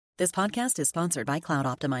This podcast is sponsored by Cloud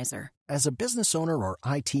Optimizer. As a business owner or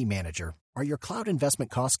IT manager, are your cloud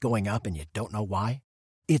investment costs going up and you don't know why?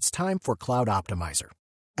 It's time for Cloud Optimizer.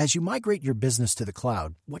 As you migrate your business to the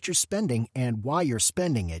cloud, what you're spending and why you're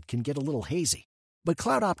spending it can get a little hazy. But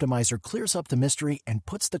Cloud Optimizer clears up the mystery and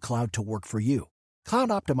puts the cloud to work for you. Cloud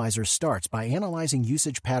Optimizer starts by analyzing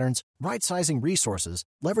usage patterns, right-sizing resources,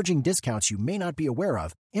 leveraging discounts you may not be aware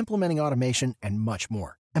of, implementing automation, and much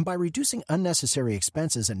more. And by reducing unnecessary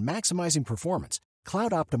expenses and maximizing performance,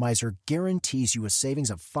 Cloud Optimizer guarantees you a savings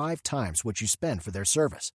of 5 times what you spend for their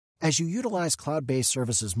service. As you utilize cloud-based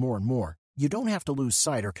services more and more, you don't have to lose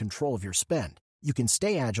sight or control of your spend. You can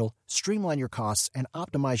stay agile, streamline your costs, and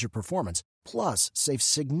optimize your performance, plus save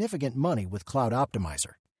significant money with Cloud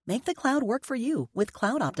Optimizer. Make the cloud work for you with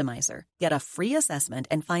Cloud Optimizer. Get a free assessment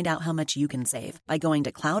and find out how much you can save by going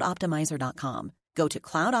to cloudoptimizer.com. Go to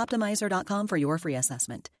cloudoptimizer.com for your free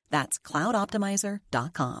assessment. That's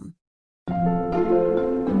cloudoptimizer.com.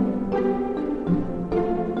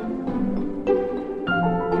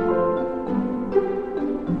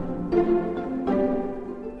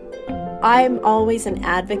 I'm always an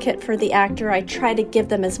advocate for the actor. I try to give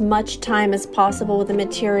them as much time as possible with the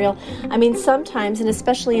material. I mean, sometimes, and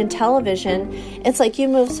especially in television, it's like you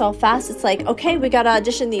move so fast. It's like, okay, we got to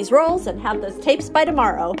audition these roles and have those tapes by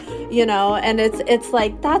tomorrow, you know, and it's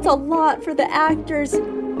like, that's a lot for the actors.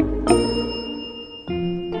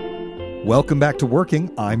 Welcome back to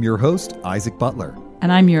Working. I'm your host, Isaac Butler.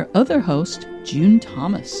 And I'm your other host, June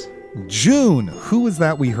Thomas. June, who was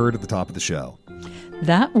that we heard at the top of the show?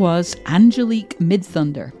 That was Angelique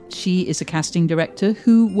Midthunder. She is a casting director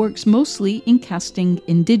who works mostly in casting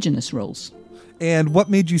Indigenous roles. And what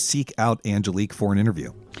made you seek out Angelique for an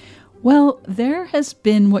interview? Well, there has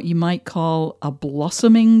been what you might call a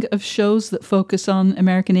blossoming of shows that focus on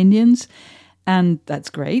American Indians, and that's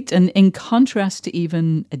great. And in contrast to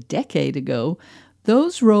even a decade ago,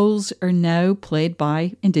 those roles are now played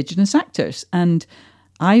by Indigenous actors. And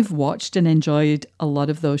I've watched and enjoyed a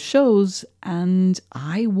lot of those shows, and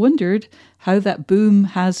I wondered how that boom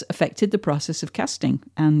has affected the process of casting.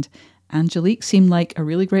 And Angelique seemed like a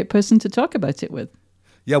really great person to talk about it with.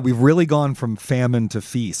 Yeah, we've really gone from famine to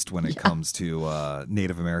feast when it comes to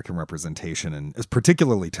Native American representation, and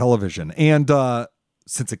particularly television. And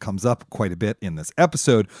since it comes up quite a bit in this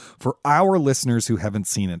episode, for our listeners who haven't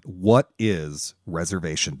seen it, what is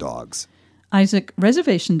Reservation Dogs? Isaac,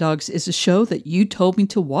 Reservation Dogs is a show that you told me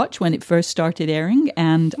to watch when it first started airing,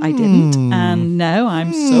 and I didn't. And now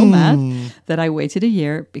I'm so mad that I waited a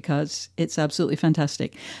year because it's absolutely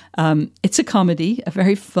fantastic. It's a comedy, a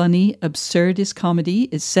very funny, absurdist comedy.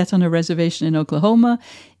 It's set on a reservation in Oklahoma.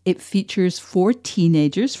 It features 4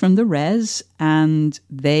 teenagers from the res, and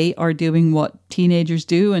they are doing what teenagers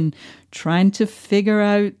do and trying to figure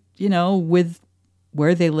out, you know, with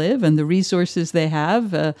where they live and the resources they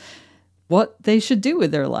have, what they should do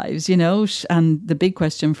with their lives, you know. And the big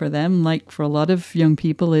question for them, like for a lot of young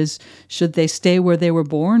people, is should they stay where they were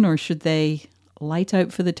born or should they light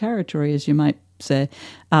out for the territory, as you might say.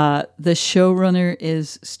 The showrunner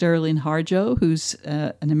is Sterling Harjo, who's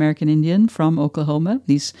an American Indian from Oklahoma.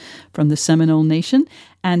 He's from the Seminole Nation.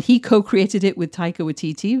 And he co-created it with Taika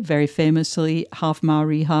Waititi, very famously half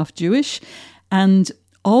Maori, half Jewish. And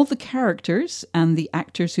all the characters and the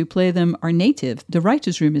actors who play them are native. The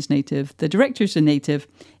writer's room is native. The directors are native.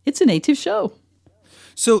 It's a native show.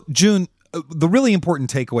 So, June, the really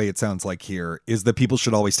important takeaway, it sounds like here, is that people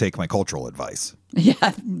should always take my cultural advice.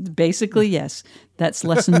 Yeah, basically, yes. That's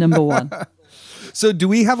lesson number 1. So do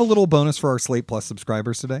we have a little bonus for our Slate Plus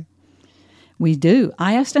subscribers today? We do.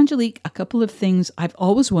 I asked Angelique a couple of things I've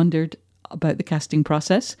always wondered about the casting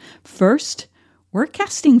process. First, where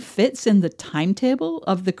casting fits in the timetable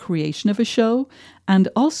of the creation of a show, and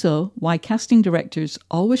also why casting directors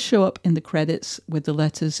always show up in the credits with the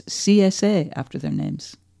letters CSA after their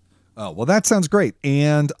names. Oh, well, that sounds great.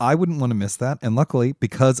 And I wouldn't want to miss that. And luckily,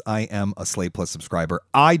 because I am a Slate Plus subscriber,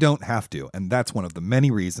 I don't have to. And that's one of the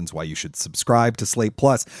many reasons why you should subscribe to Slate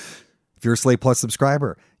Plus. If you're a Slate Plus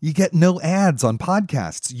subscriber, you get no ads on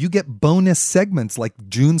podcasts. You get bonus segments like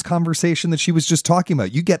June's conversation that she was just talking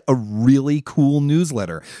about. You get a really cool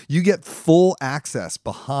newsletter. You get full access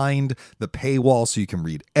behind the paywall so you can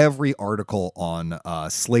read every article on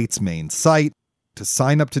Slate's main site. To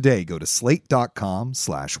sign up today, go to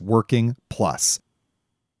slate.com/working+.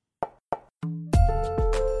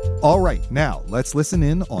 All right, now let's listen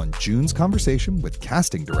in on June's conversation with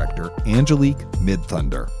casting director Angelique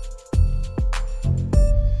Midthunder.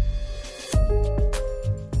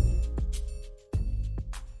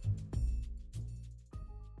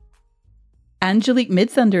 Angelique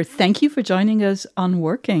Midthunder, thank you for joining us on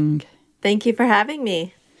Working. Thank you for having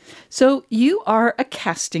me. So you are a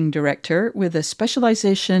casting director with a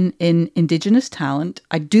specialization in Indigenous talent.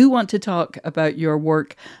 I do want to talk about your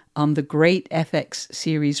work on the great FX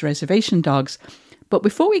series Reservation Dogs. But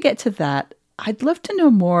before we get to that, I'd love to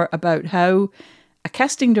know more about how a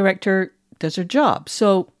casting director does her job.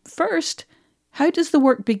 So first, how does the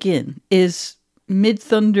work begin? Is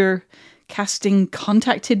Midthunder Casting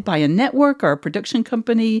contacted by a network or a production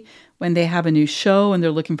company when they have a new show and they're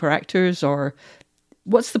looking for actors, or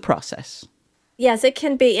what's the process? Yes, it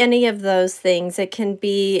can be any of those things. It can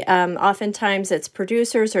be, oftentimes it's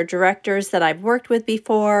producers or directors that I've worked with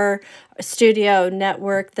before, a studio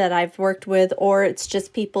network that I've worked with, or it's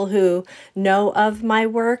just people who know of my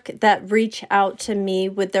work that reach out to me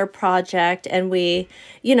with their project. And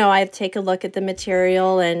I take a look at the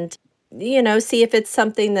material and see if it's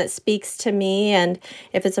something that speaks to me and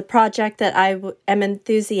if it's a project that I am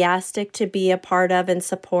enthusiastic to be a part of and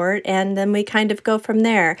support. And then we kind of go from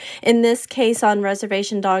there. In this case, on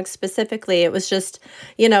Reservation Dogs specifically, it was just,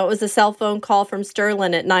 it was a cell phone call from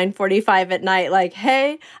Sterling at 9:45 at night. Like,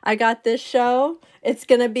 hey, I got this show. It's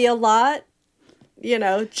going to be a lot.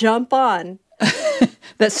 Jump on.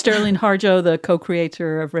 That's Sterling Harjo, the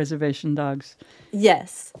co-creator of Reservation Dogs.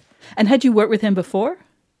 Yes. And had you worked with him before?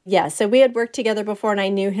 Yeah, so we had worked together before, and I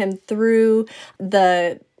knew him through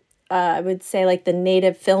the, I would say, like the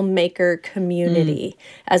native filmmaker community,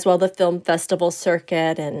 as well the film festival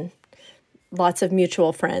circuit, and lots of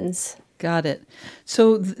mutual friends. Got it.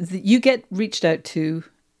 So you get reached out to,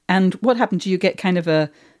 and what happened? Do you get kind of a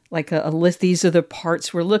list? These are the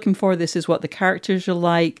parts we're looking for. This is what the characters are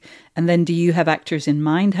like, and then do you have actors in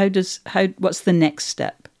mind? What's the next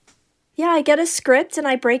step? Yeah, I get a script and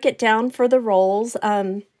I break it down for the roles.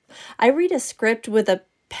 I read a script with a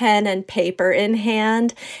pen and paper in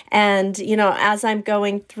hand. And, as I'm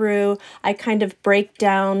going through, I kind of break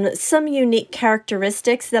down some unique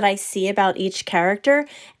characteristics that I see about each character.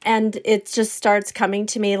 And it just starts coming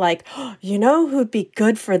to me like, who'd be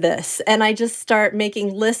good for this? And I just start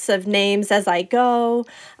making lists of names as I go.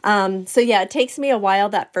 It takes me a while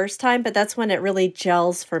that first time, but that's when it really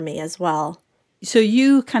gels for me as well. So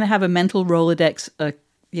you kind of have a mental Rolodex,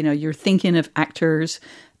 you're thinking of actors,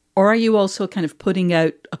 or are you also kind of putting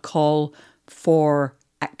out a call for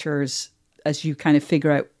actors as you kind of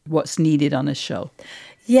figure out what's needed on a show?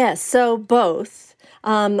 Yes, so both.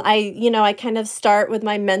 I kind of start with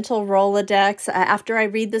my mental Rolodex after I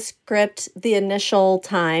read the script the initial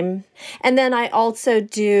time. And then I also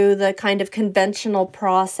do the kind of conventional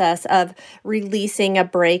process of releasing a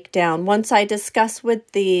breakdown. Once I discuss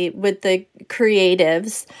with the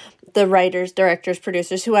creatives, the writers, directors,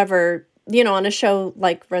 producers, whoever, on a show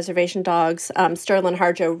like Reservation Dogs, Sterling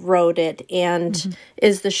Harjo wrote it and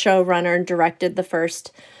is the showrunner and directed the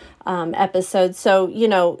first episode. So,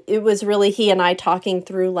 it was really he and I talking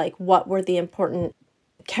through like what were the important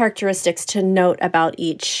characteristics to note about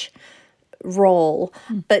each role.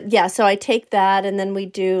 But yeah, so I take that and then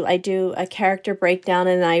I do a character breakdown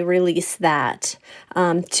and I release that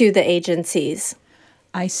to the agencies.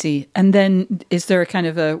 I see. And then is there a kind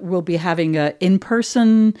of we'll be having a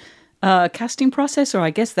in-person casting process, or I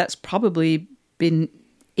guess that's probably been,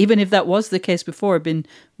 even if that was the case before, been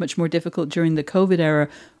much more difficult during the COVID era.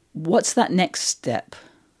 What's that next step?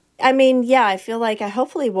 I mean, yeah, I feel like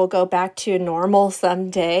hopefully we'll go back to normal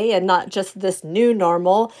someday and not just this new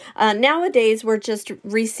normal. Nowadays, we're just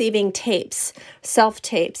receiving tapes,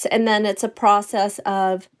 self-tapes, and then it's a process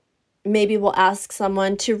of maybe we'll ask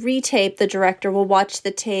someone to retape. The director will watch the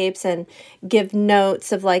tapes and give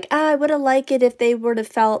notes of like, I would have liked it if they would have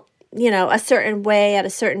felt, a certain way at a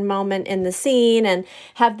certain moment in the scene, and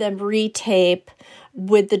have them retape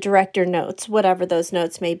with the director notes, whatever those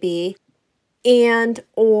notes may be.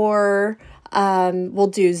 Or we'll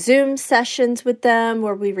do Zoom sessions with them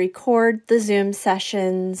where we record the Zoom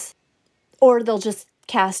sessions, or they'll just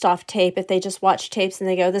cast off tape if they just watch tapes and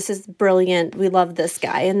they go, this is brilliant, we love this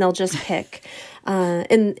guy, and they'll just pick.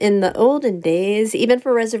 In the olden days, even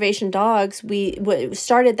for Reservation Dogs, we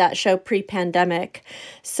started that show pre-pandemic.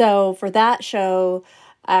 So for that show,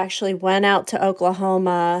 I actually went out to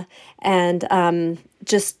Oklahoma and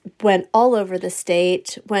just went all over the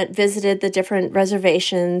state, visited the different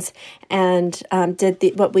reservations, and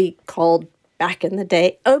did what we called back in the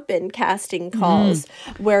day open casting calls,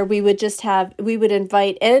 where we would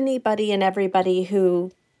invite anybody and everybody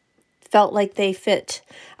who felt like they fit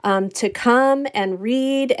to come and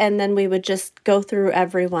read, and then we would just go through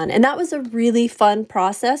everyone. And that was a really fun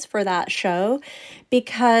process for that show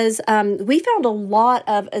because we found a lot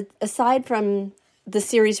of, aside from the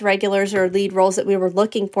series regulars or lead roles that we were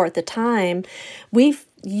looking for at the time, we've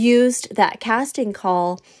used that casting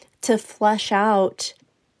call to flesh out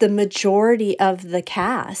the majority of the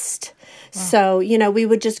cast. Wow. So, we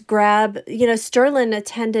would just grab, Sterling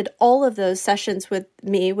attended all of those sessions with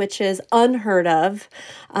me, which is unheard of.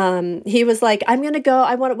 He was like, I'm going to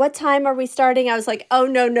go. What time are we starting? I was like, oh,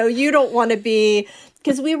 no, you don't want to be,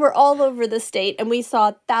 because we were all over the state and we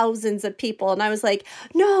saw thousands of people. And I was like,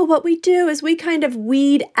 no, what we do is we kind of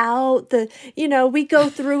weed out we go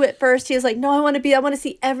through it first. He was like, no, I want to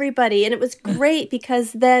see everybody. And it was great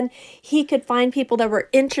because then he could find people that were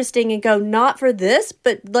interesting and go, not for this,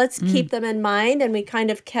 but let's keep them in mind. And we kind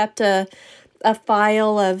of kept a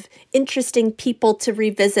file of interesting people to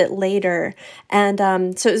revisit later. And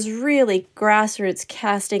so it was really grassroots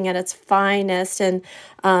casting at its finest, and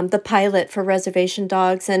the pilot for Reservation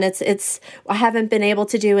Dogs. And I haven't been able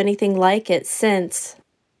to do anything like it since.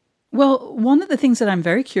 Well, one of the things that I'm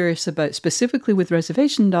very curious about, specifically with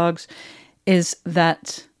Reservation Dogs, is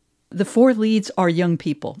that the 4 leads are young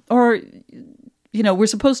people. Or, we're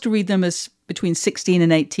supposed to read them as between 16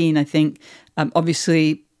 and 18, I think.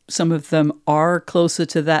 Obviously, some of them are closer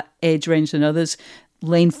to that age range than others.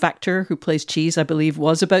 Lane Factor, who plays Cheese, I believe,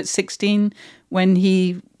 was about 16 when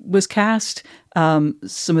he was cast.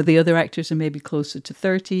 Some of the other actors are maybe closer to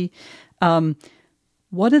 30.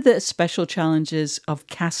 What are the special challenges of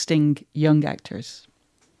casting young actors?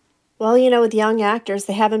 Well, with young actors,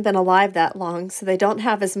 they haven't been alive that long, so they don't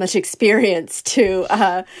have as much experience to,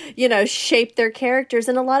 shape their characters.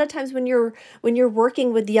 And a lot of times when you're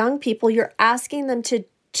working with young people, you're asking them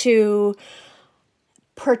to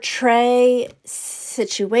portray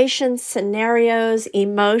situations, scenarios,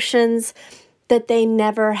 emotions that they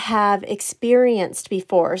never have experienced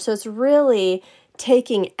before. So it's really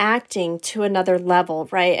taking acting to another level,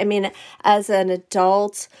 right? I mean, as an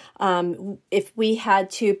adult, if we had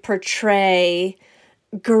to portray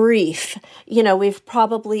grief, we've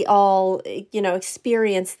probably all,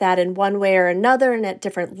 experienced that in one way or another and at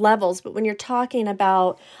different levels. But when you're talking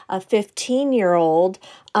about a 15-year-old,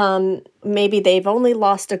 maybe they've only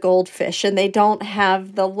lost a goldfish and they don't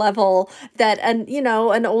have the level that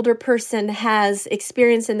an older person has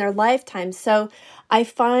experienced in their lifetime. So I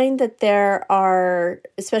find that there are,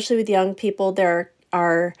 especially with young people, there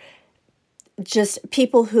are just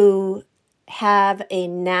people who have a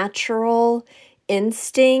natural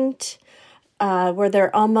instinct where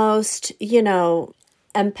they're almost,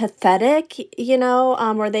 empathetic,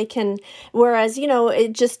 where they can, whereas,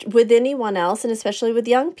 it just with anyone else, and especially with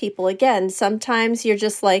young people, again, sometimes you're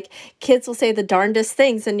just like, kids will say the darndest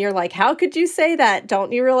things and you're like, how could you say that?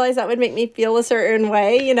 Don't you realize that would make me feel a certain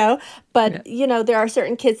way, But, there are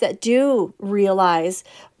certain kids that do realize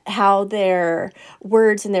how their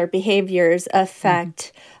words and their behaviors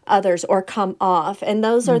affect others or come off. And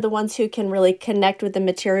those are the ones who can really connect with the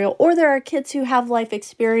material. Or there are kids who have life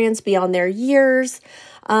experience beyond their years.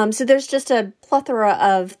 So there's just a plethora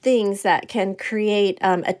of things that can create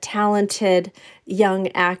a talented young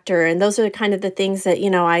actor. And those are kind of the things that,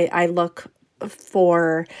 I look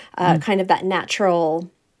for, kind of that natural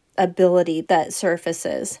ability that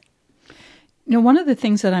surfaces. One of the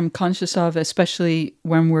things that I'm conscious of, especially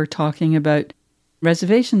when we're talking about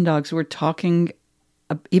Reservation Dogs, we're talking,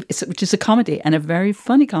 which is a comedy and a very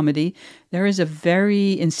funny comedy. There is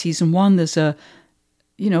in season 1, there's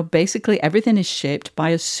basically everything is shaped by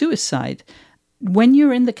a suicide. When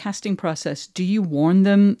you're in the casting process, do you warn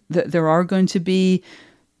them that there are going to be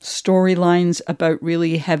storylines about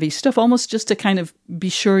really heavy stuff, almost just to kind of be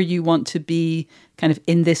sure you want to be kind of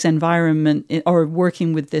in this environment or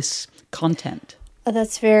working with this content? Oh,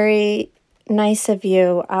 that's very nice of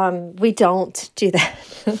you. We don't do that.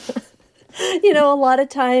 A lot of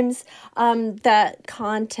times that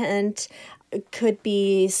content could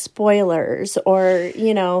be spoilers or,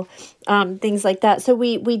 things like that. So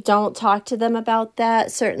we don't talk to them about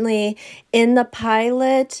that. Certainly in the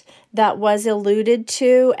pilot, that was alluded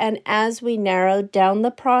to. And as we narrowed down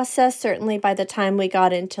the process, certainly by the time we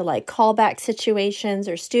got into like callback situations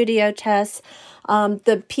or studio tests,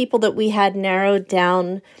 the people that we had narrowed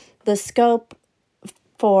down the scope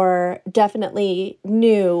for definitely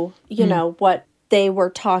knew, what they were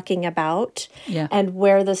talking about and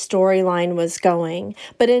where the storyline was going.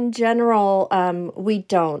 But in general, we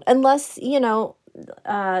don't, unless,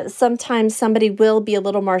 sometimes somebody will be a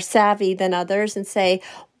little more savvy than others and say,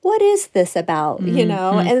 what is this about?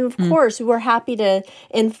 And of course, we're happy to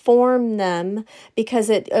inform them because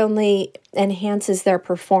it only enhances their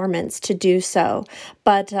performance to do so.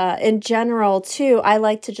 But in general, too, I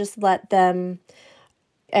like to just let them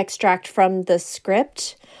extract from the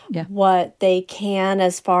script what they can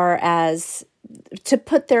as far as to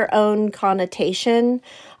put their own connotation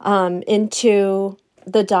into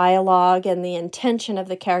the dialogue and the intention of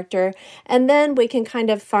the character, and then we can kind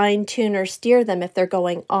of fine tune or steer them if they're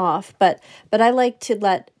going off. But I like to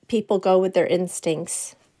let people go with their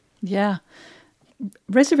instincts. Yeah.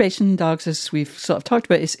 Reservation Dogs, as we've sort of talked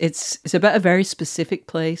about, it's about a very specific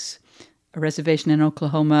place, a reservation in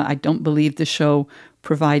Oklahoma. I don't believe the show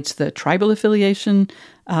provides the tribal affiliation,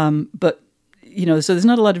 but, so there's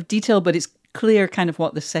not a lot of detail, but it's clear kind of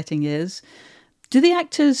what the setting is. Do the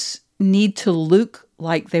actors need to look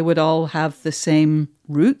like they would all have the same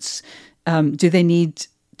roots? Do they need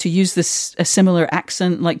to use a similar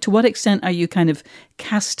accent? Like, to what extent are you kind of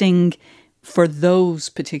casting for those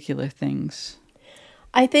particular things?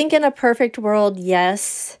 I think in a perfect world,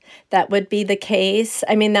 yes, that would be the case.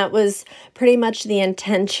 I mean, that was pretty much the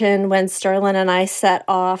intention when Sterling and I set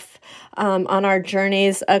off on our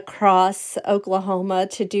journeys across Oklahoma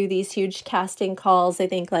to do these huge casting calls. I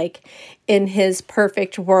think, like, in his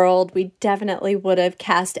perfect world, we definitely would have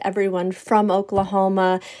cast everyone from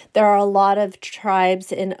Oklahoma. There are a lot of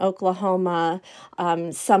tribes in Oklahoma.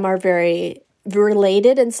 Some are very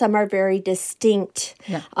related and some are very distinct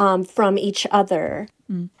from each other.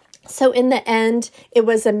 So in the end, it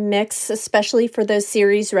was a mix, especially for those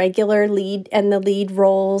series regular lead and the lead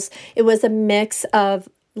roles. It was a mix of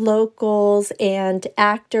locals and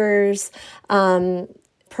actors,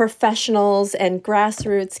 professionals and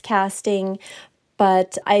grassroots casting.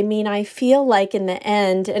 But I mean, I feel like in the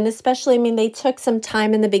end, and especially, I mean, they took some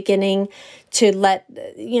time in the beginning to let,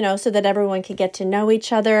 so that everyone could get to know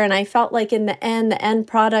each other. And I felt like in the end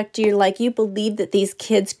product, you believe that these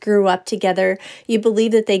kids grew up together. You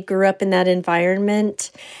believe that they grew up in that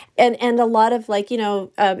environment. And a lot of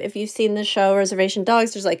if you've seen the show Reservation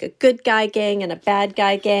Dogs, there's like a good guy gang and a bad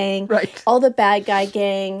guy gang. Right. All the bad guy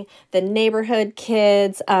gang, the neighborhood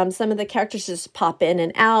kids, some of the characters just pop in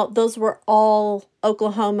and out. Those were all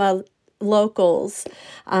Oklahoma locals.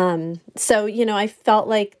 So, I felt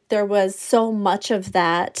like there was so much of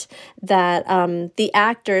that the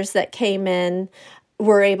actors that came in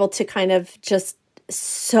were able to kind of just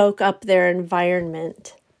soak up their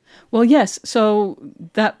environment. Well, yes. So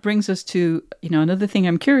that brings us to, another thing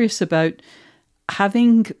I'm curious about.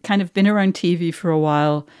 Having kind of been around TV for a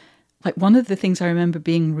while, like one of the things I remember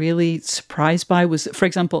being really surprised by was, for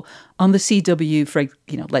example, on the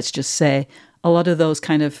CW, let's just say, a lot of those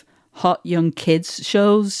kind of hot young kids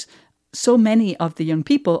shows, so many of the young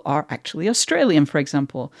people are actually Australian, for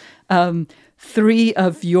example. Three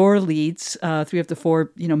of your leads, three of the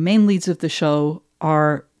four, main leads of the show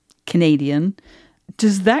are Canadian.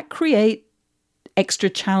 Does that create extra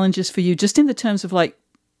challenges for you, just in the terms of like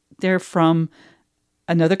they're from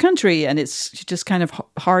another country and it's just kind of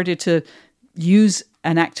harder to use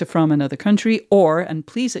an actor from another country? Or, and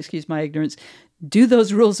please excuse my ignorance, do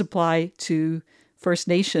those rules apply to First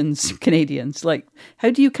Nations Canadians? Like,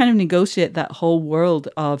 how do you kind of negotiate that whole world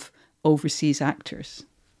of overseas actors?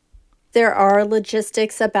 There are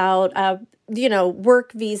logistics about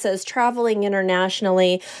work visas, traveling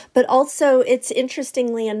internationally, but also it's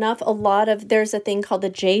interestingly enough, there's a thing called the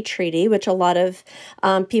Jay Treaty, which a lot of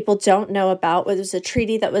people don't know about. It was a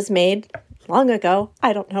treaty that was made long ago,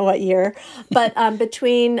 I don't know what year, but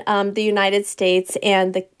between the United States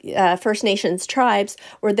and the First Nations tribes,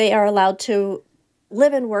 where they are allowed to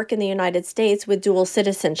live and work in the United States with dual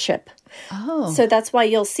citizenship. Oh. So that's why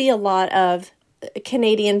you'll see a lot of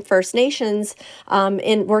Canadian First Nations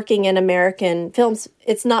in working in American films.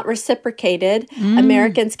 It's not reciprocated.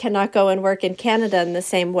 Americans cannot go and work in Canada in the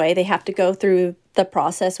same way. They have to go through the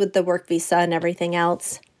process with the work visa and everything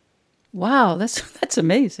else. Wow, that's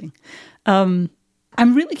amazing. I'm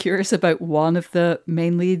really curious about one of the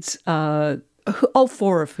main leads, all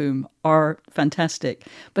four of whom are fantastic.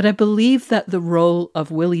 But I believe that the role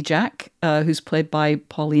of Willie Jack, who's played by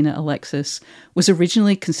Paulina Alexis, was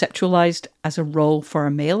originally conceptualized as a role for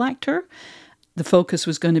a male actor. The focus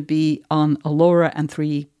was going to be on Alora and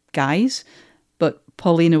three guys, but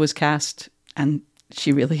Paulina was cast and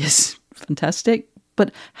she really is fantastic.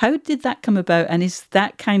 But how did that come about? And is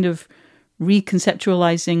that kind of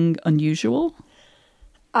reconceptualizing unusual?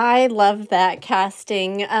 I love that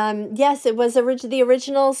casting. Yes, it was the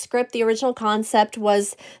original script. The original concept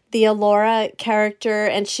was the Alora character,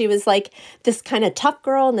 and she was like this kind of tough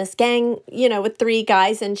girl in this gang, with three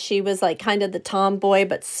guys, and she was like kind of the tomboy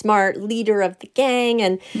but smart leader of the gang,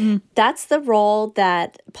 and that's the role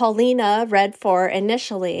that Paulina read for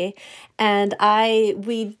initially. And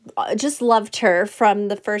we just loved her from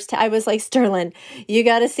the first. I was like, Sterling, you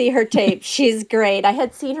got to see her tape. She's great. I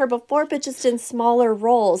had seen her before, but just in smaller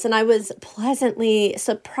roles. And I was pleasantly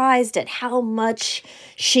surprised at how much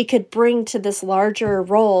she could bring to this larger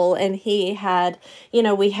role. And we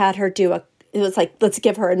had her do it was like, let's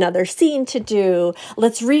give her another scene to do.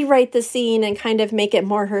 Let's rewrite the scene and kind of make it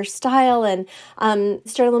more her style. And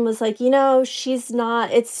Sterling was like, she's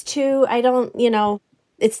not, it's too, I don't,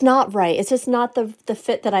 it's not right. It's just not the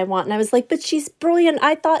fit that I want. And I was like, but she's brilliant.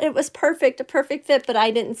 I thought it was a perfect fit, but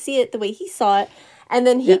I didn't see it the way he saw it. And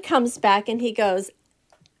then he comes back and he goes,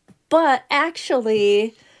 but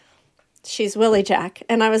actually, she's Willie Jack.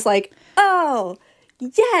 And I was like, oh,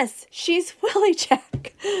 yes, she's Willie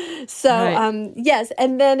Jack. So, yes.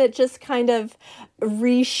 And then it just kind of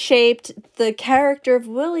reshaped the character of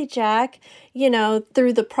Willie Jack,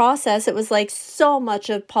 through the process. It was like so much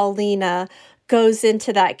of Paulina goes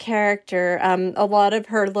into that character. A lot of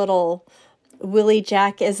her little Willie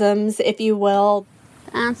Jack-isms, if you will.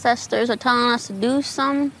 The ancestors are telling us to do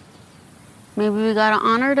something. Maybe we gotta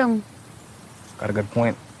honor them. Got a good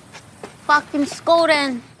point. Fucking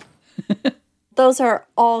Skoden. Those are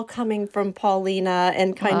all coming from Paulina,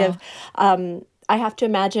 and kind of, I have to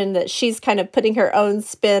imagine that she's kind of putting her own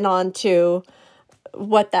spin onto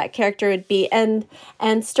what that character would be. And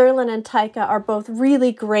Sterling and Taika are both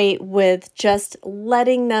really great with just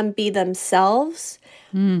letting them be themselves.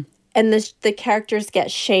 And the characters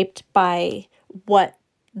get shaped by what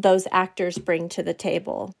those actors bring to the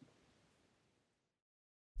table.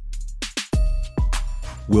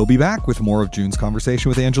 We'll be back with more of June's conversation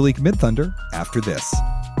with Angelique Midthunder after this.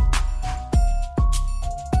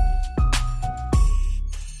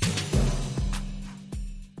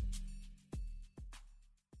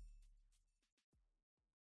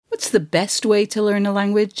 What's the best way to learn a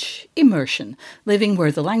language? Immersion, living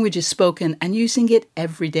where the language is spoken and using it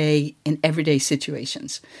every day in everyday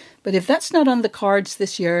situations. But if that's not on the cards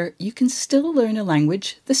this year, you can still learn a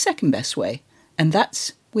language the second best way, and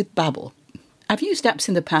that's with Babbel. I've used apps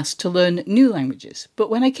in the past to learn new languages, but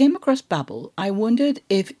when I came across Babbel, I wondered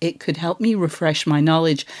if it could help me refresh my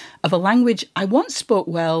knowledge of a language I once spoke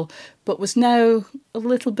well, but was now a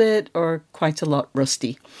little bit or quite a lot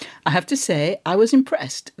rusty. I have to say, I was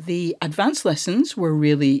impressed. The advanced lessons were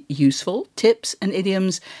really useful, tips and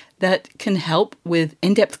idioms that can help with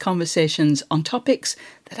in-depth conversations on topics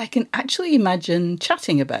that I can actually imagine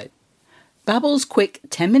chatting about. Babbel's quick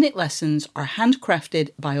 10-minute lessons are handcrafted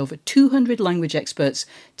by over 200 language experts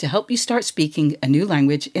to help you start speaking a new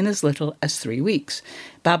language in as little as 3 weeks.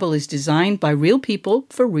 Babbel is designed by real people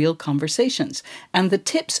for real conversations, and the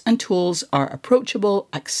tips and tools are approachable,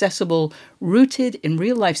 accessible, rooted in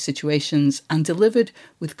real-life situations, and delivered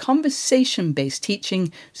with conversation-based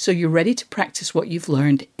teaching so you're ready to practice what you've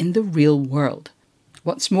learned in the real world.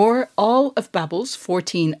 What's more, all of Babbel's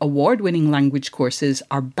 14 award-winning language courses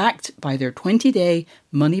are backed by their 20-day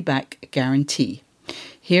money-back guarantee.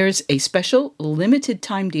 Here's a special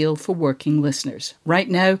limited-time deal for working listeners. Right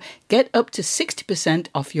now, get up to 60%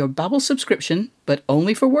 off your Babbel subscription, but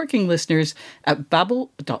only for working listeners at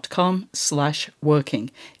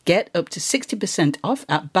babbel.com/working. Get up to 60% off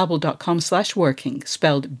at babbel.com/working,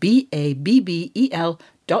 spelled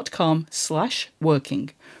BABBEL.com/working.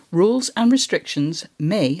 Rules and restrictions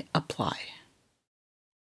may apply.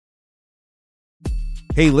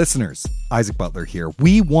 Hey listeners, Isaac Butler here.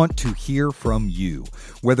 We want to hear from you.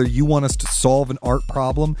 Whether you want us to solve an art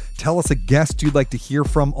problem, tell us a guest you'd like to hear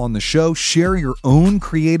from on the show, share your own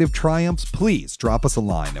creative triumphs, please drop us a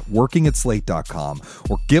line at working@slate.com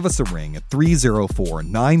or give us a ring at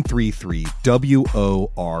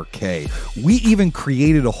 304-933-WORK. We even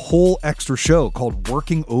created a whole extra show called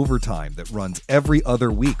Working Overtime that runs every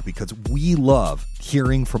other week because we love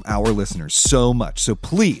hearing from our listeners so much. So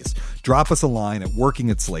please drop us a line at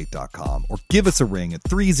working@slate.com or give us a ring at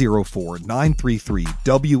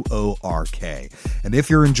 304-933-WORK. And if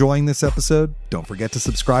you're enjoying this episode, don't forget to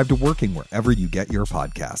subscribe to Working wherever you get your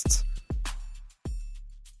podcasts.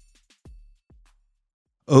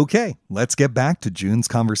 Okay, let's get back to June's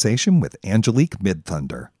conversation with Angelique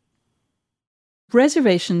Midthunder.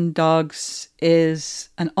 Reservation Dogs is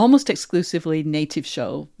an almost exclusively native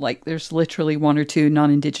show. Like, there's literally one or two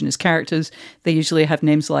non-Indigenous characters. They usually have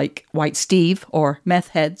names like White Steve or Meth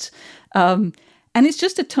Heads. And it's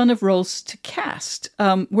just a ton of roles to cast.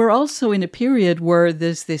 We're also in a period where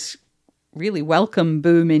there's this really welcome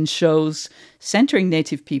boom in shows centering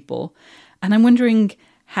native people. And I'm wondering,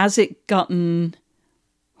 has it gotten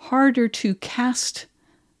harder to cast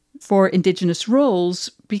for Indigenous roles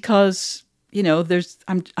because...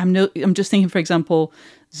 I'm just thinking, for example,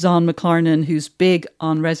 Zahn McClarnon, who's big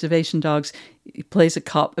on Reservation Dogs. He plays a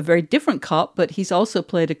cop, a very different cop, but he's also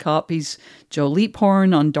played a cop. He's Joe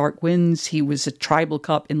Leaphorn on Dark Winds. He was a tribal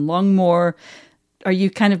cop in Longmore. Are you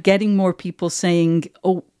kind of getting more people saying,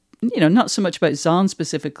 not so much about Zahn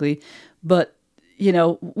specifically, but,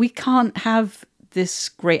 we can't have this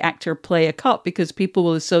great actor play a cop because people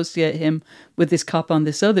will associate him with this cop on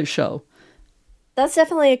this other show? That's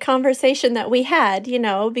definitely a conversation that we had,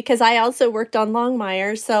 because I also worked on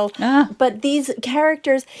Longmire. So, but these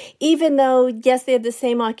characters, even though, yes, they have the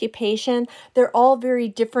same occupation, they're all very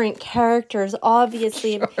different characters.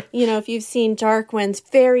 Obviously, sure. If you've seen Dark Winds,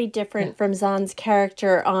 very different from Zahn's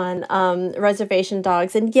character on Reservation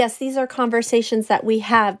Dogs. And yes, these are conversations that we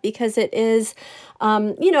have because it is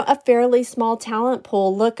a fairly small talent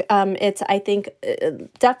pool. Look, it's, I think,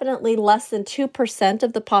 definitely less than 2%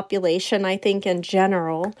 of the population, I think, in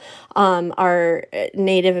general, are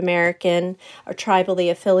Native American or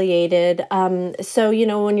tribally affiliated. So,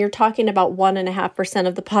 when you're talking about 1.5%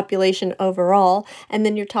 of the population overall, and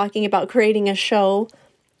then you're talking about creating a show,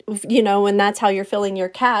 and that's how you're filling your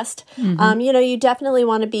cast, you definitely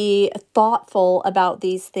want to be thoughtful about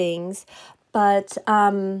these things. But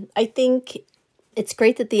I think it's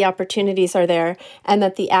great that the opportunities are there and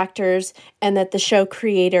that the actors and that the show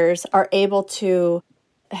creators are able to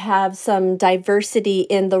have some diversity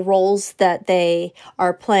in the roles that they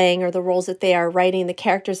are playing or the roles that they are writing, the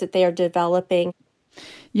characters that they are developing.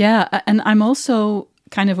 Yeah, and I'm also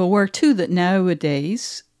kind of aware too that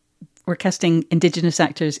nowadays we're casting Indigenous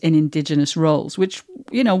actors in Indigenous roles, which,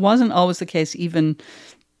 wasn't always the case even,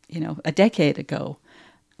 a decade ago.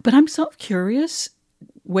 But I'm sort of curious,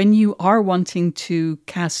 when you are wanting to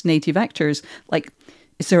cast Native actors,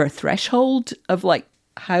 is there a threshold of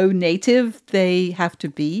how Native they have to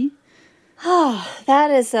be? Oh, that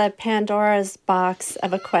is a Pandora's box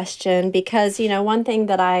of a question because, one thing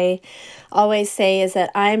that I always say is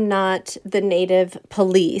that I'm not the Native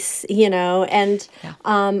police, and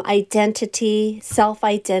identity,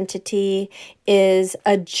 self-identity is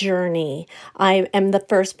a journey. I am the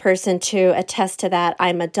first person to attest to that.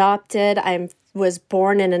 I'm adopted. Was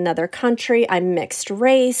born in another country. I'm mixed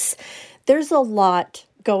race. There's a lot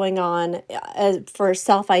going on for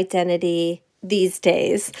self-identity these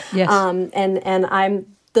days. Yes. And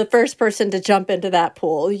I'm the first person to jump into that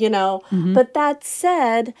pool, Mm-hmm. But that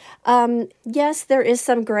said, yes, there is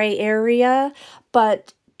some gray area,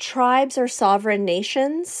 but tribes are sovereign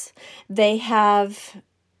nations. They have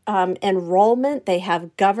enrollment, they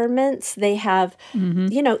have governments, they have,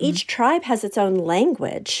 each tribe has its own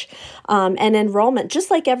language and enrollment,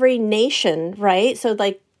 just like every nation, right? So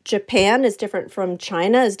Japan is different from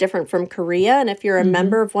China, is different from Korea. And if you're a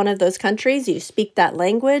member of one of those countries, you speak that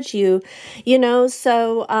language,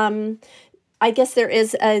 so I guess there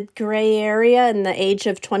is a gray area in the age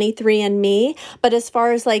of 23andMe. But as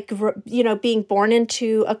far as being born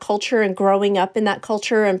into a culture and growing up in that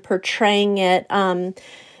culture and portraying it,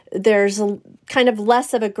 there's a kind of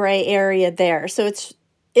less of a gray area there. So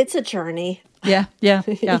it's a journey. Yeah. Yeah.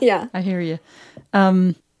 I hear you.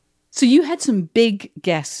 So you had some big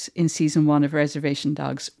guests in season 1 of Reservation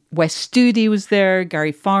Dogs. Wes Studi was there,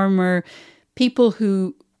 Gary Farmer, people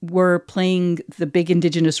who were playing the big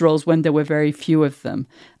Indigenous roles when there were very few of them.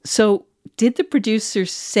 So did the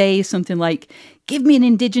producers say something like, give me an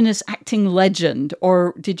Indigenous acting legend?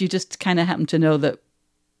 Or did you just kind of happen to know that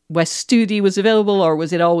Wes Studi was available, or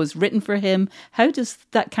was it always written for him? How does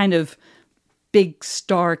that kind of big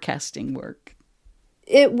star casting work?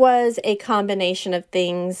 It was a combination of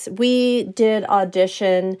things. We did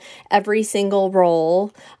audition every single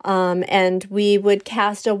role, and we would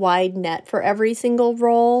cast a wide net for every single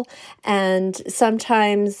role. And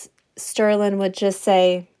sometimes Sterling would just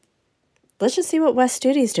say, let's just see what Wes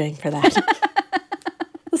Studi's doing for that.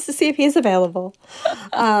 Let's just see if he's available.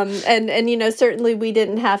 And certainly we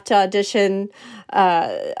didn't have to audition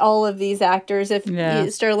all of these actors.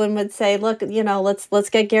 If Sterling would say, look, let's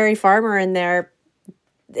get Gary Farmer in there.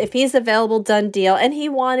 If he's available, done deal. And he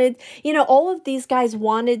wanted, all of these guys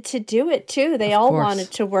wanted to do it too. They all wanted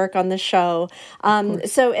to work on the show. And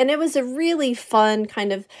it was a really fun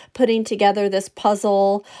kind of putting together this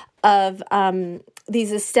puzzle of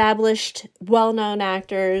these established, well-known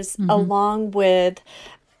actors along with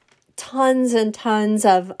tons and tons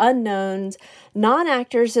of unknowns,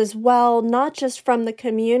 non-actors as well, not just from the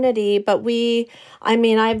community, but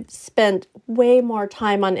I've spent way more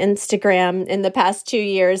time on Instagram in the past 2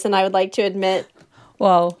 years than I would like to admit.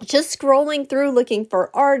 Well, just scrolling through looking for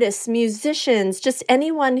artists, musicians, just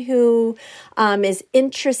anyone who is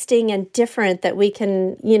interesting and different that we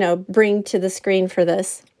can, bring to the screen for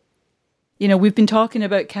this. We've been talking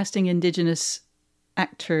about casting Indigenous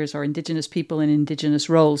actors or Indigenous people in Indigenous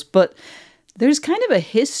roles, but there's kind of a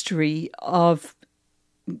history of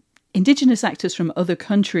Indigenous actors from other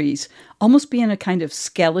countries almost being a kind of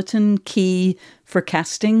skeleton key for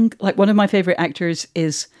casting. Like one of my favorite actors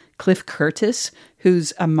is Cliff Curtis,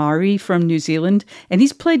 who's a Maori from New Zealand, and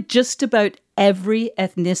he's played just about every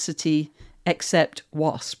ethnicity except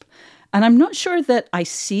Wasp. And I'm not sure that I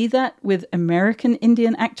see that with American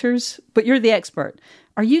Indian actors, but you're the expert.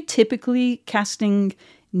 Are you typically casting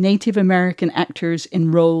Native American actors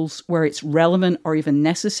in roles where it's relevant or even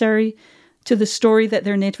necessary to the story that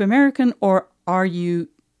they're Native American, or are you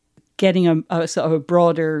getting a sort of a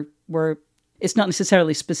broader where it's not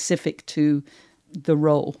necessarily specific to the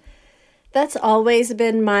role? That's always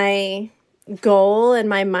been my goal and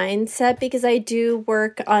my mindset, because I do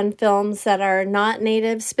work on films that are not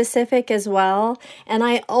Native specific as well. And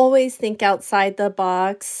I always think outside the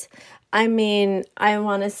box. I mean, I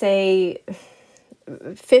want to say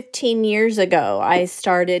 15 years ago, I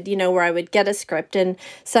started, where I would get a script and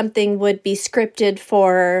something would be scripted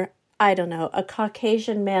for, I don't know, a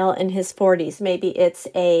Caucasian male in his 40s. Maybe it's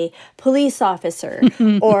a police officer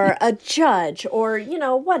or a judge or,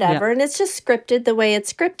 whatever. Yeah. And it's just scripted the way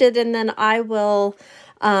it's scripted. And then I will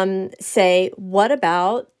say, what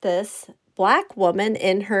about this Black woman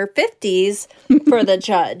in her 50s for the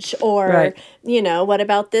judge? Or, right. What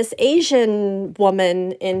about this Asian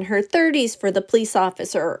woman in her 30s for the police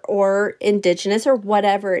officer, or Indigenous, or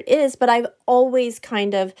whatever it is. But I've always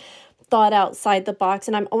kind of thought outside the box,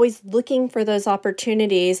 and I'm always looking for those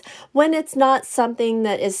opportunities when it's not something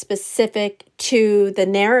that is specific to the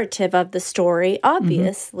narrative of the story,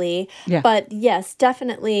 obviously. Mm-hmm. Yeah. But yes,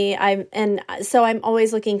 definitely. So I'm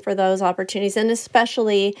always looking for those opportunities, and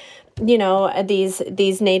especially,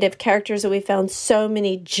 these Native characters that we found so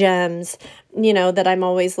many gems, that I'm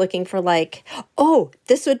always looking for, like, oh,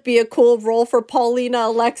 this would be a cool role for Paulina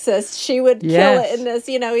Alexis. She would kill it in this,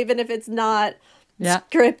 even if it's not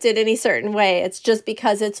scripted any certain way. It's just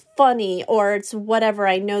because it's funny or it's whatever.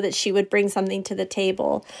 I know that she would bring something to the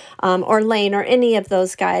table, or Lane or any of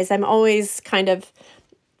those guys. I'm always kind of,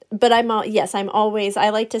 but I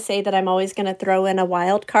like to say that I'm always going to throw in a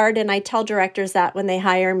wild card. And I tell directors that when they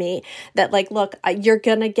hire me, that, like, look, you're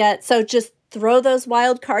going to get, so just throw those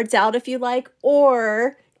wild cards out if you like,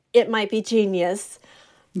 or it might be genius.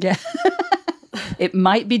 Yeah. It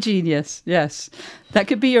might be genius. Yes. That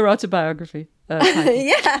could be your autobiography.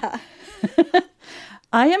 Yeah.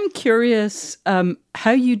 I am curious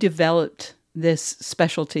how you developed this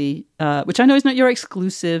specialty, which I know is not your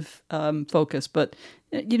exclusive focus, but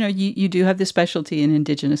you do have this specialty in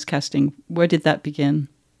Indigenous casting. Where did that begin?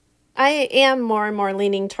 I am more and more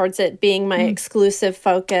leaning towards it being my exclusive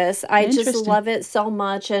focus. I just love it so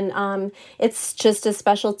much, and it's just a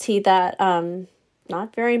specialty that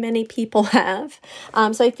not very many people have.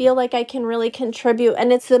 So I feel like I can really contribute,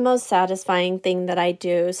 and it's the most satisfying thing that I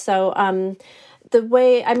do. So I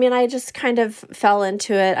just kind of fell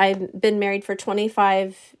into it. I've been married for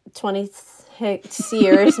 26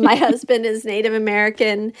 years. My husband is Native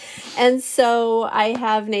American, and so I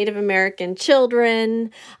have Native American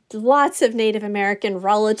children, lots of Native American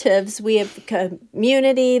relatives. We have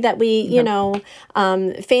community that we,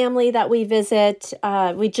 family that we visit.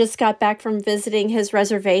 We just got back from visiting his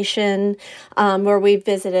reservation, where we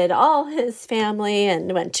visited all his family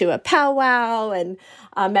and went to a powwow and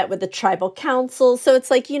met with the tribal council. So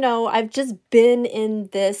it's like, I've just been in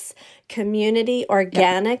this community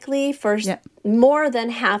organically for more than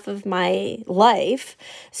half of my life.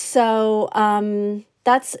 So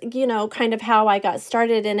that's, kind of how I got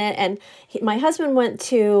started in it. And my husband went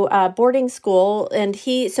to boarding school, and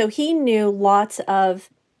he knew lots of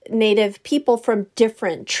Native people from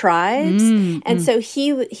different tribes. And so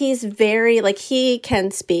he's very, like, he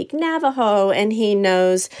can speak Navajo, and he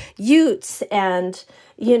knows Utes and,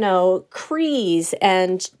 Crees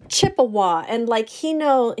and Chippewa. And like,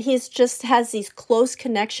 he's just has these close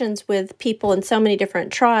connections with people in so many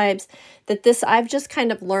different tribes that I've just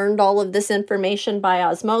kind of learned all of this information by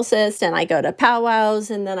osmosis. And I go to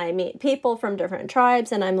powwows, and then I meet people from different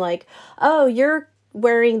tribes, and I'm like, oh, you're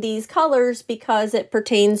wearing these colors because it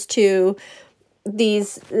pertains to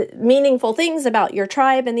these meaningful things about your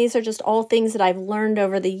tribe. And these are just all things that I've learned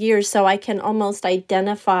over the years. So I can almost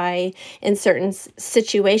identify in certain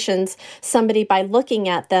situations somebody by looking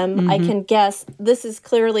at them. I can guess this is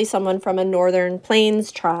clearly someone from a Northern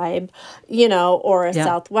Plains tribe, or a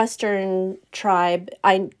Southwestern tribe.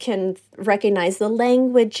 I can recognize the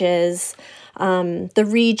languages, the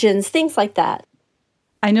regions, things like that.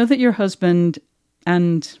 I know that your husband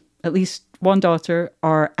and at least one daughter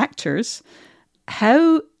are actors.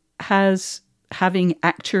 How has having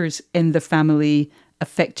actors in the family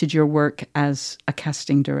affected your work as a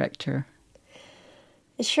casting director?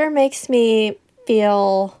 It sure makes me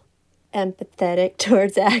feel empathetic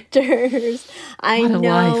towards actors. I What a know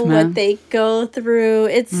life, man. what they go through.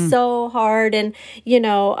 It's so hard. And,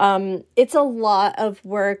 it's a lot of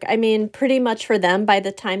work. I mean, pretty much for them, by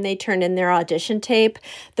the time they turn in their audition tape,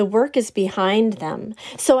 the work is behind them.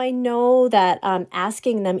 So I know that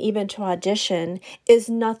asking them even to audition is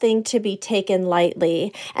nothing to be taken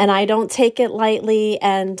lightly. And I don't take it lightly.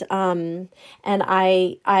 And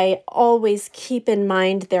I always keep in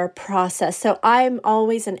mind their process. So I'm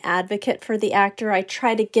always an advocate for the actor. I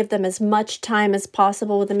try to give them as much time as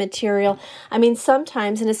possible with the material. I mean,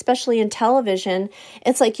 sometimes, and especially in television,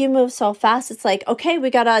 it's like you move so fast. It's like, okay, we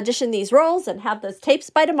got to audition these roles and have those tapes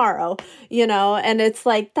by tomorrow, and it's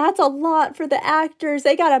like, that's a lot for the actors.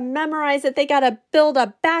 They got to memorize it. They got to build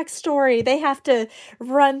a backstory. They have to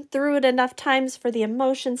run through it enough times for the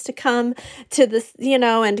emotions to come to this,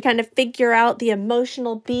 and kind of figure out the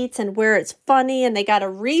emotional beats and where it's funny. And they got to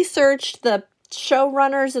research the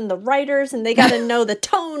showrunners and the writers, and they got to know the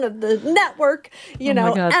tone of the network.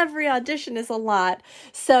 Every audition is a lot.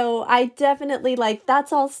 So I definitely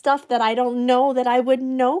that's all stuff that I don't know that I would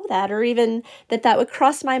know that, or even that would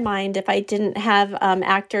cross my mind if I didn't have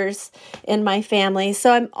actors in my family.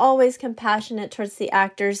 So I'm always compassionate towards the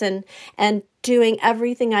actors and doing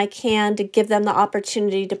everything I can to give them the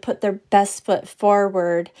opportunity to put their best foot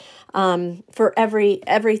forward for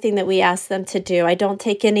everything that we ask them to do. I don't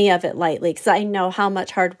take any of it lightly because I know how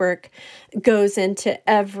much hard work goes into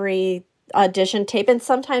every audition tape. And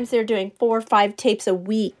sometimes they're doing 4 or 5 tapes a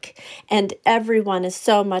week, and everyone is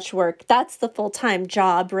so much work. That's the full-time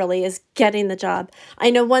job, really, is getting the job.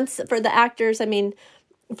 I know once for the actors, I mean,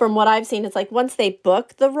 from what I've seen, it's like once they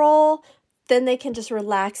book the role, then they can just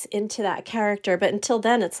relax into that character. But until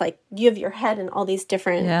then, it's like you have your head in all these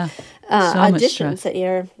different auditions that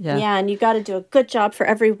you're, and you got to do a good job for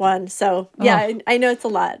everyone. So I know it's a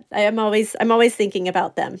lot. I'm always thinking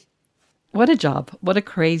about them. What a job! What a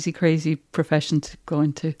crazy, crazy profession to go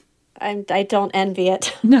into. I don't envy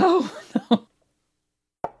it. No.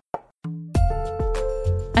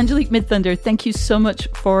 Angelique Midthunder, thank you so much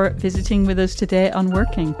for visiting with us today on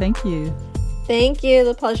Working. Thank you. Thank you.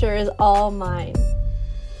 The pleasure is all mine.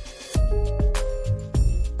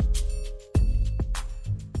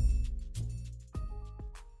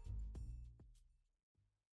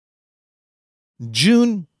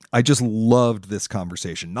 June, I just loved this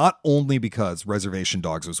conversation, not only because Reservation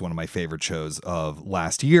Dogs was one of my favorite shows of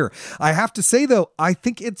last year. I have to say, though, I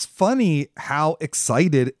think it's funny how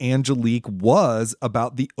excited Angelique was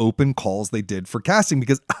about the open calls they did for casting,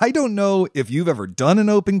 because I don't know if you've ever done an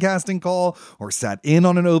open casting call or sat in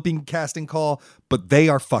on an open casting call, but they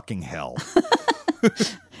are fucking hell.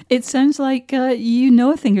 It sounds like you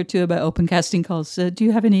know a thing or two about open casting calls. Do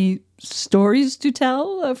you have any stories to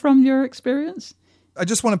tell from your experience? I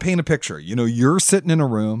just want to paint a picture. You're sitting in a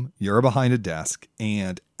room, you're behind a desk,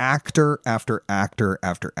 and actor after actor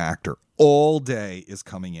after actor all day is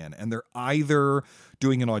coming in. And they're either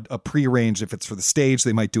doing a prearranged, if it's for the stage,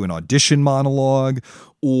 they might do an audition monologue,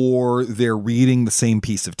 or they're reading the same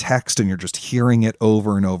piece of text and you're just hearing it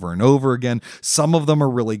over and over and over again. Some of them are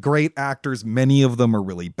really great actors. Many of them are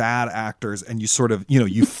really bad actors. And you sort of,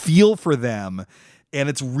 you feel for them. And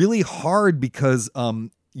it's really hard because,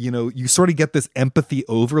 you sort of get this empathy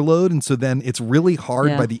overload. And so then it's really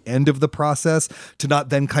hard by the end of the process to not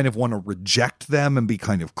then kind of want to reject them and be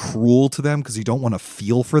kind of cruel to them because you don't want to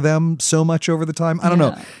feel for them so much over the time. I don't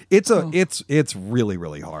know. It's really,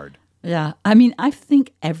 really hard. Yeah. I mean, I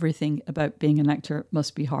think everything about being an actor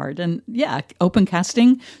must be hard. And open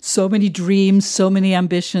casting, so many dreams, so many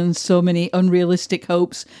ambitions, so many unrealistic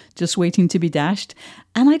hopes just waiting to be dashed.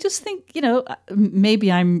 And I just think,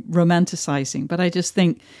 maybe I'm romanticizing, but I just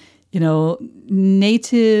think,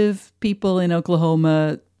 Native people in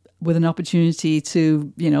Oklahoma with an opportunity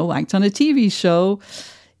to, act on a TV show,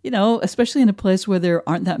 especially in a place where there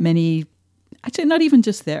aren't that many. Actually, not even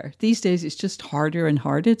just there. These days, it's just harder and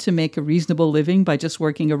harder to make a reasonable living by just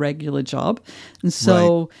working a regular job. And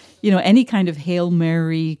so, any kind of Hail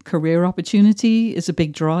Mary career opportunity is a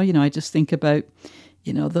big draw. I just think about,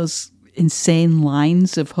 those insane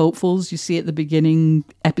lines of hopefuls you see at the beginning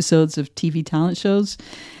episodes of TV talent shows.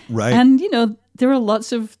 Right. And, there are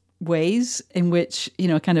lots of ways in which,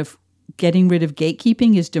 kind of getting rid of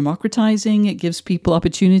gatekeeping is democratizing. It gives people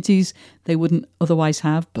opportunities they wouldn't otherwise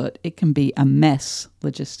have, but it can be a mess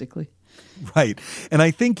logistically. Right. And I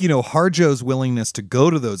think, Harjo's willingness to go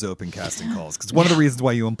to those open casting calls, because one of the reasons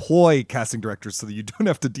why you employ casting directors so that you don't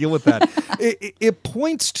have to deal with that, it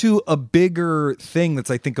points to a bigger thing that's,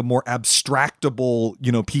 I think, a more abstractable,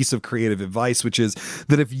 piece of creative advice, which is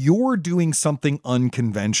that if you're doing something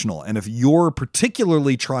unconventional and if you're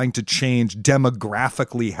particularly trying to change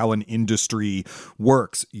demographically how an industry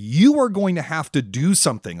works, you are going to have to do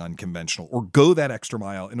something unconventional or go that extra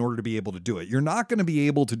mile in order to be able to do it. You're not going to be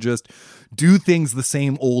able to just do things the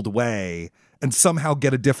same old way and somehow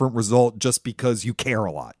get a different result just because you care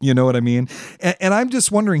a lot. You know what I mean? And I'm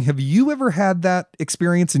just wondering, have you ever had that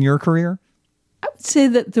experience in your career? I would say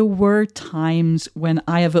that there were times when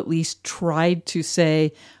I have at least tried to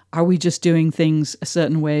say, are we just doing things a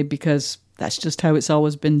certain way because that's just how it's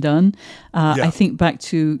always been done? I think back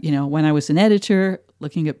to, when I was an editor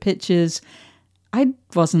looking at pitches, I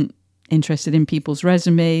wasn't interested in people's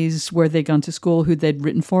resumes, where they'd gone to school, who they'd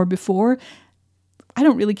written for before. I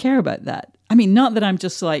don't really care about that. I mean, not that I'm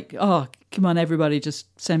just like, oh, come on, everybody, just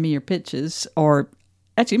send me your pitches. Or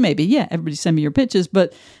actually, maybe, yeah, everybody send me your pitches.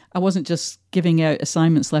 But I wasn't just giving out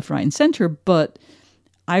assignments left, right, and center. But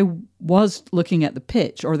I was looking at the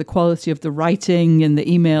pitch or the quality of the writing and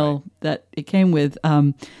the email that it came with.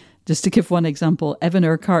 Just to give one example, Evan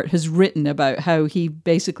Urquhart has written about how he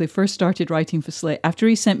basically first started writing for Slate after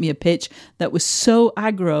he sent me a pitch that was so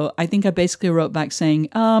aggro. I think I basically wrote back saying,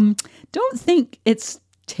 don't think it's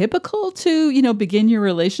typical to, begin your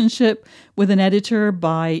relationship with an editor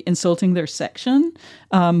by insulting their section.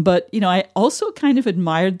 But, I also kind of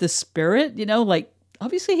admired the spirit, like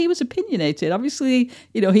obviously he was opinionated. Obviously,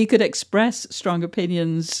 he could express strong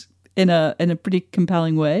opinions in a pretty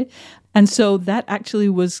compelling way. And so that actually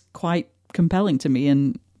was quite compelling to me.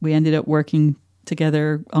 And we ended up working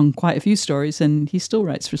together on quite a few stories, and he still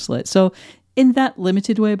writes for Slate. So in that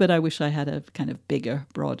limited way, but I wish I had a kind of bigger,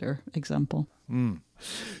 broader example.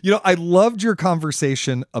 I loved your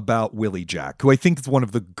conversation about Willie Jack, who I think is one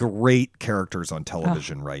of the great characters on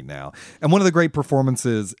television right now, and one of the great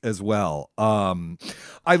performances as well.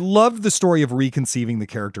 I loved the story of reconceiving the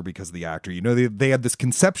character because of the actor. They had this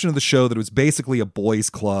conception of the show that it was basically a boys'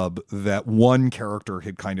 club that one character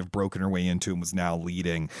had kind of broken her way into and was now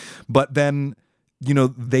leading. But then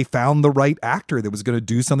they found the right actor that was going to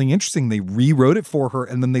do something interesting. They rewrote it for her,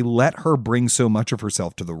 and then they let her bring so much of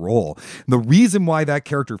herself to the role. And the reason why that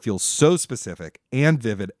character feels so specific and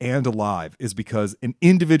vivid and alive is because an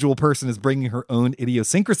individual person is bringing her own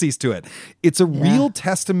idiosyncrasies to it. It's a real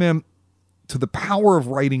testament to the power of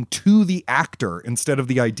writing to the actor instead of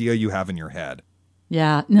the idea you have in your head.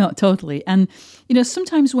 Yeah, no, totally. And,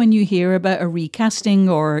 sometimes when you hear about a recasting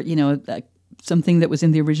or, something that was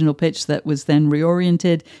in the original pitch that was then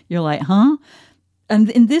reoriented, you're like, huh? And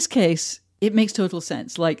in this case, it makes total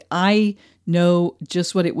sense. Like, I know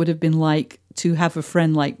just what it would have been like to have a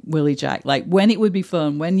friend like Willie Jack, like when it would be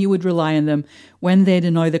fun, when you would rely on them, when they'd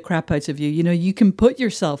annoy the crap out of you. You can put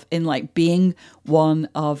yourself in like being one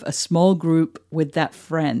of a small group with that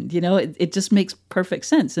friend. It just makes perfect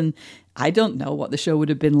sense. And I don't know what the show would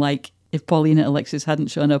have been like if Paulina Alexis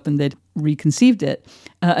hadn't shown up and they'd reconceived it.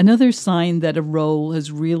 Another sign that a role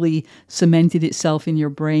has really cemented itself in your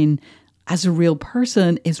brain as a real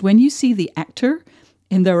person is when you see the actor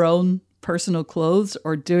in their own personal clothes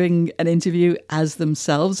or doing an interview as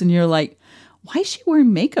themselves, and you're like, why is she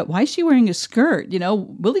wearing makeup? Why is she wearing a skirt?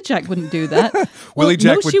 Willie Jack wouldn't do that. Willie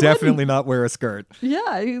Jack would definitely not wear a skirt.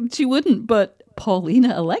 Yeah, she wouldn't, but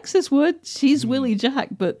Paulina Alexis would. She's Willie Jack,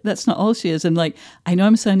 but that's not all she is. And I know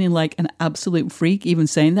I'm sounding like an absolute freak even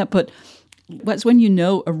saying that, but that's when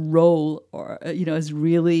a role or has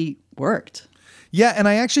really worked. Yeah, and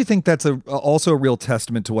I actually think that's also a real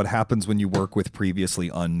testament to what happens when you work with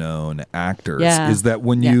previously unknown actors. Is that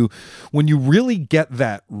when you really get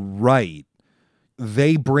that right,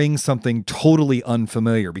 they bring something totally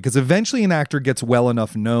unfamiliar, because eventually an actor gets well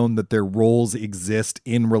enough known that their roles exist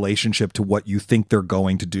in relationship to what you think they're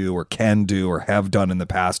going to do or can do or have done in the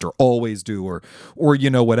past or always do or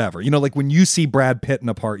whatever. Like when you see Brad Pitt in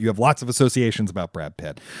a part, you have lots of associations about Brad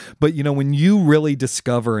Pitt. But, when you really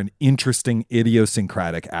discover an interesting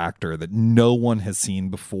idiosyncratic actor that no one has seen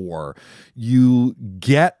before, you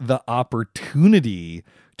get the opportunity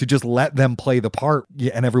to just let them play the part,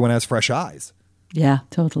 and everyone has fresh eyes. Yeah,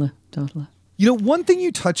 totally. One thing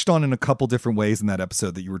you touched on in a couple different ways in that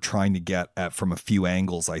episode that you were trying to get at from a few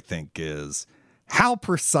angles, I think, is how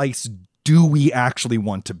precise do we actually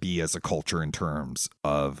want to be as a culture in terms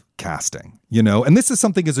of casting? And this is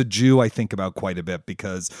something as a Jew I think about quite a bit,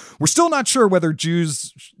 because we're still not sure whether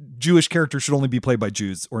Jewish characters should only be played by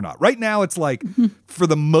Jews or not. Right now, it's like, for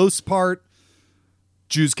the most part,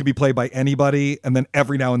 Jews can be played by anybody, and then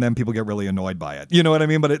every now and then people get really annoyed by it. You know what I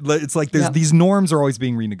mean? But it's like there's these norms are always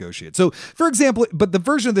being renegotiated. So, for example, but the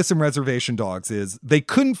version of this in Reservation Dogs is they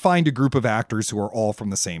couldn't find a group of actors who are all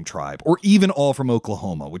from the same tribe, or even all from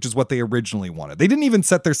Oklahoma, which is what they originally wanted. They didn't even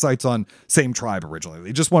set their sights on same tribe originally.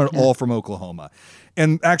 They just wanted all from Oklahoma.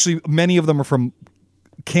 And actually, many of them are from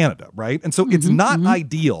Canada, right? And so it's not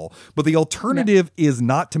ideal, but the alternative is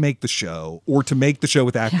not to make the show, or to make the show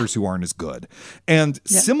with actors who aren't as good. And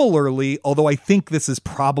similarly, although I think this is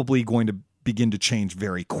probably going to begin to change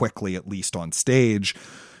very quickly, at least on stage,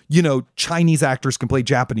 you know, Chinese actors can play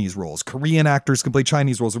Japanese roles, Korean actors can play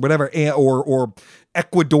Chinese roles, or whatever, or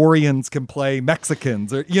Ecuadorians can play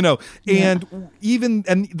Mexicans, or, you know, and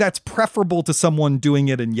that's preferable to someone doing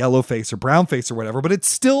it in yellowface or brownface or whatever, but it's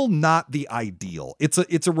still not the ideal.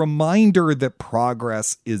 It's a reminder that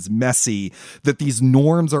progress is messy, that these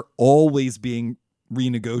norms are always being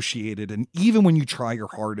renegotiated. And even when you try your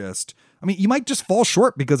hardest, I mean, you might just fall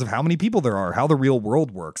short because of how many people there are, how the real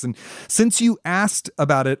world works. And since you asked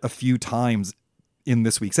about it a few times in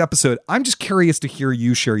this week's episode, I'm just curious to hear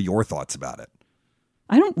you share your thoughts about it.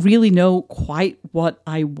 I don't really know quite what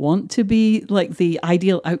I want to be like the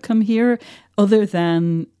ideal outcome here, other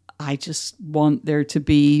than I just want there to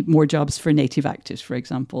be more jobs for native actors, for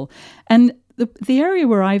example. And the area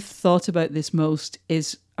where I've thought about this most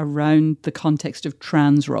is around the context of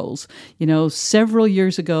trans roles. You know, several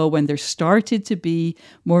years ago, when there started to be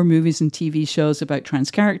more movies and TV shows about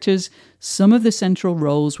trans characters, some of the central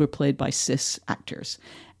roles were played by cis actors.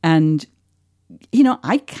 And, you know,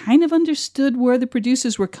 I kind of understood where the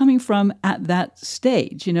producers were coming from at that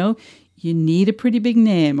stage. You know, you need a pretty big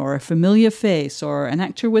name or a familiar face or an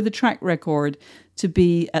actor with a track record to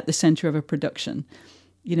be at the center of a production.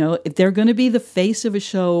 You know, if they're going to be the face of a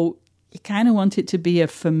show, you kind of want it to be a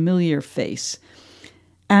familiar face.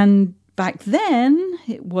 And back then,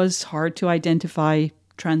 it was hard to identify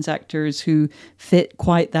trans actors who fit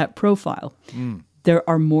quite that profile. There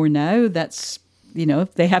are more now. That's, you know,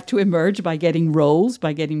 they have to emerge by getting roles,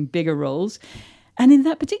 by getting bigger roles. And in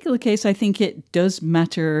that particular case, I think it does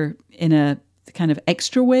matter in a kind of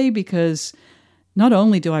extra way, because not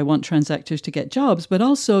only do I want trans actors to get jobs, but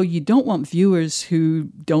also you don't want viewers who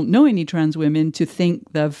don't know any trans women to think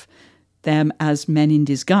of them as men in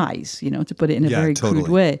disguise, you know, to put it in a very crude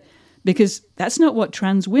way. Because that's not what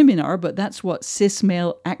trans women are, but that's what cis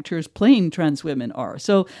male actors playing trans women are.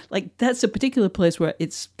 So, like, that's a particular place where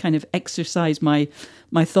it's kind of exercised my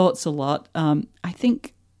thoughts a lot. I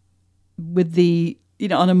think with the, you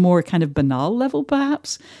know, on a more kind of banal level,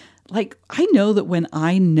 perhaps, like, I know that when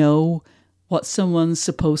I know what someone's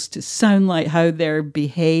supposed to sound like, how they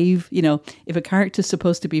behave. You know, if a character's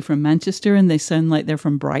supposed to be from Manchester and they sound like they're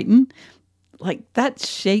from Brighton, like that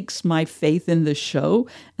shakes my faith in the show.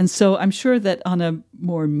 And so I'm sure that on a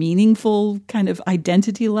more meaningful kind of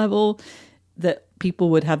identity level, that people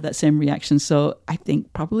would have that same reaction. So I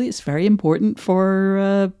think probably it's very important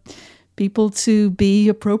for people to be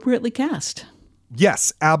appropriately cast.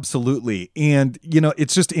 Yes, absolutely. And, you know,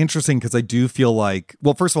 it's just interesting because I do feel like,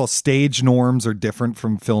 well, first of all, stage norms are different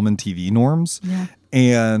from film and TV norms. Yeah.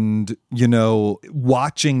 And, you know,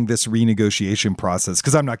 watching this renegotiation process,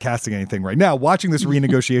 because I'm not casting anything right now, watching this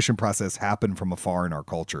renegotiation process happen from afar in our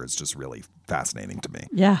culture is just really fascinating to me.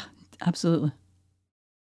 Yeah, absolutely.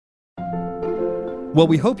 Well,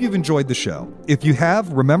 we hope you've enjoyed the show. If you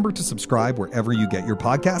have, remember to subscribe wherever you get your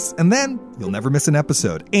podcasts, and then you'll never miss an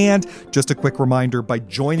episode. And just a quick reminder, by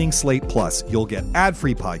joining Slate Plus, you'll get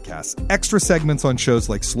ad-free podcasts, extra segments on shows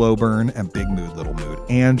like Slow Burn and Big Mood, Little Mood,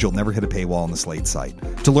 and you'll never hit a paywall on the Slate site.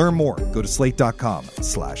 To learn more, go to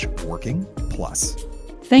slate.com/working+.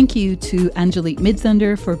 Thank you to Angelique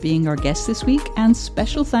Midthunder for being our guest this week, and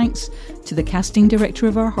special thanks to the casting director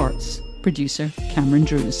of our hearts, producer Cameron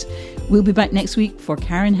Drews. We'll be back next week for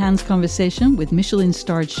Karen Hand's conversation with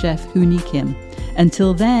Michelin-starred chef Hooni Kim.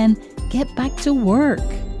 Until then, get back to work.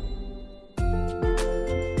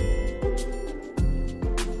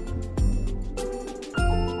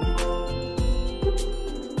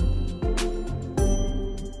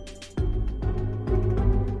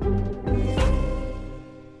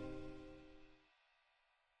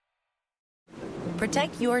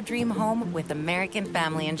 Protect your dream home with American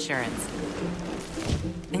Family Insurance.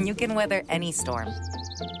 And you can weather any storm.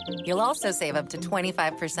 You'll also save up to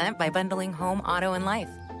 25% by bundling home, auto, and life.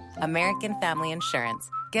 American Family Insurance.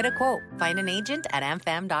 Get a quote. Find an agent at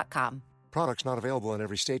amfam.com. Products not available in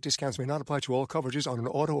every state. Discounts may not apply to all coverages on an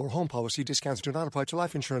auto or home policy. Discounts do not apply to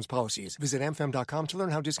life insurance policies. Visit amfam.com to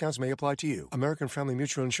learn how discounts may apply to you. American Family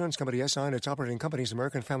Mutual Insurance Company, SI, and its operating companies,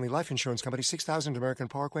 American Family Life Insurance Company, 6000 American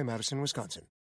Parkway, Madison, Wisconsin.